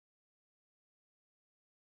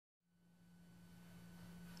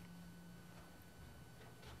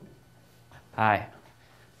Hi,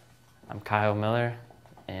 I'm Kyle Miller,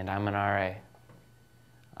 and I'm an RA.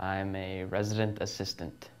 I'm a resident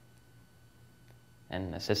assistant,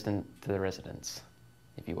 an assistant to the residents,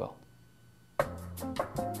 if you will.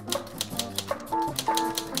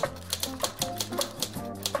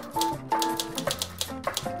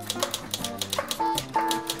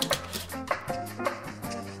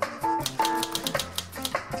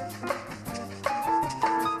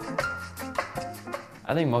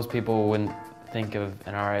 I think most people wouldn't think of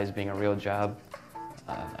an RA as being a real job.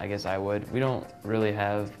 I guess I would. We don't really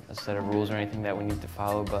have a set of rules or anything that we need to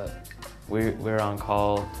follow, but we're on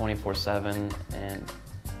call 24/7, and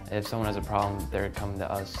if someone has a problem, they're coming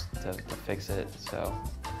to us to fix it. So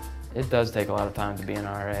it does take a lot of time to be an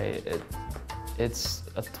RA. It's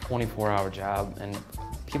a 24-hour job, and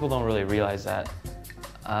people don't really realize that.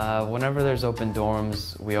 Whenever there's open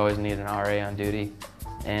dorms, we always need an RA on duty,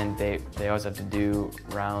 and they always have to do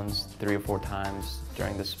rounds 3 or 4 times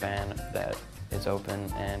during the span that it's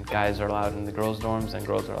open, and guys are allowed in the girls' dorms and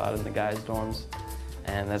girls are allowed in the guys' dorms,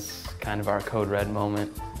 and that's kind of our code red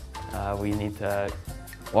moment. We need to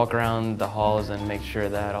walk around the halls and make sure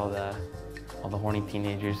that all the horny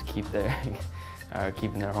teenagers are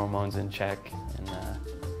keeping their hormones in check, and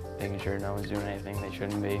making sure no one's doing anything they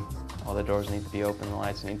shouldn't be. All the doors need to be open, the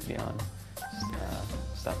lights need to be on,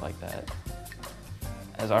 stuff like that.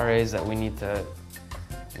 As RAs, that we need to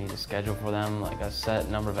schedule for them like a set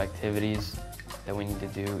number of activities that we need to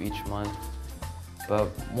do each month. But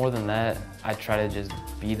more than that, I try to just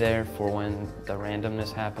be there for when the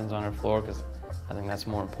randomness happens on our floor, because I think that's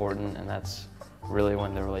more important, and that's really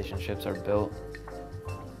when the relationships are built.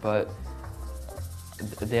 But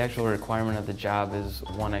the actual requirement of the job is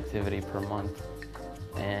 1 activity per month,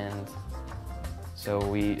 and so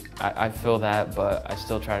I feel that, but I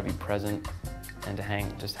still try to be present and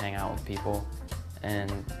to just hang out with people,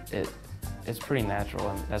 and it's pretty natural,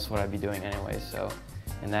 and that's what I'd be doing anyway, so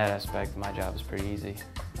in that aspect, my job is pretty easy.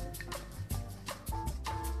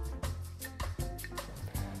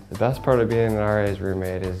 The best part of being an RA's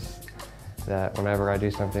roommate is that whenever I do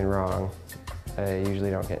something wrong, I usually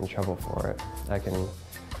don't get in trouble for it. I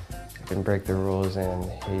can break the rules and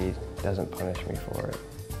he doesn't punish me for it.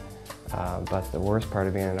 But the worst part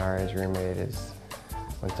of being an RA's roommate is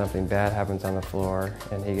when something bad happens on the floor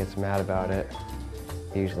and he gets mad about it.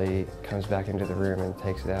 He usually comes back into the room and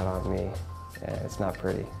takes it out on me, and it's not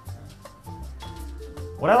pretty.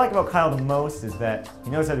 What I like about Kyle the most is that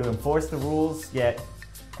he knows how to enforce the rules, yet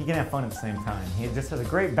he can have fun at the same time. He just has a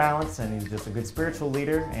great balance, and he's just a good spiritual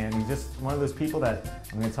leader, and he's just one of those people that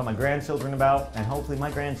I'm going to tell my grandchildren about, and hopefully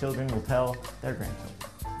my grandchildren will tell their grandchildren.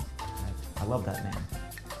 I love that man.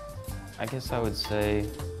 I guess I would say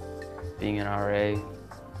being an RA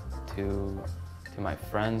to my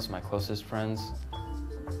friends, my closest friends,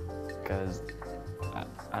 because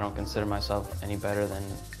I don't consider myself any better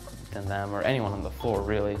than them or anyone on the floor,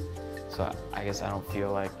 really. So I guess I don't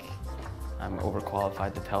feel like I'm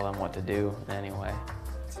overqualified to tell them what to do in any way.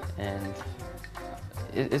 And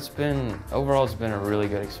overall it's been a really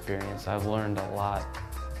good experience. I've learned a lot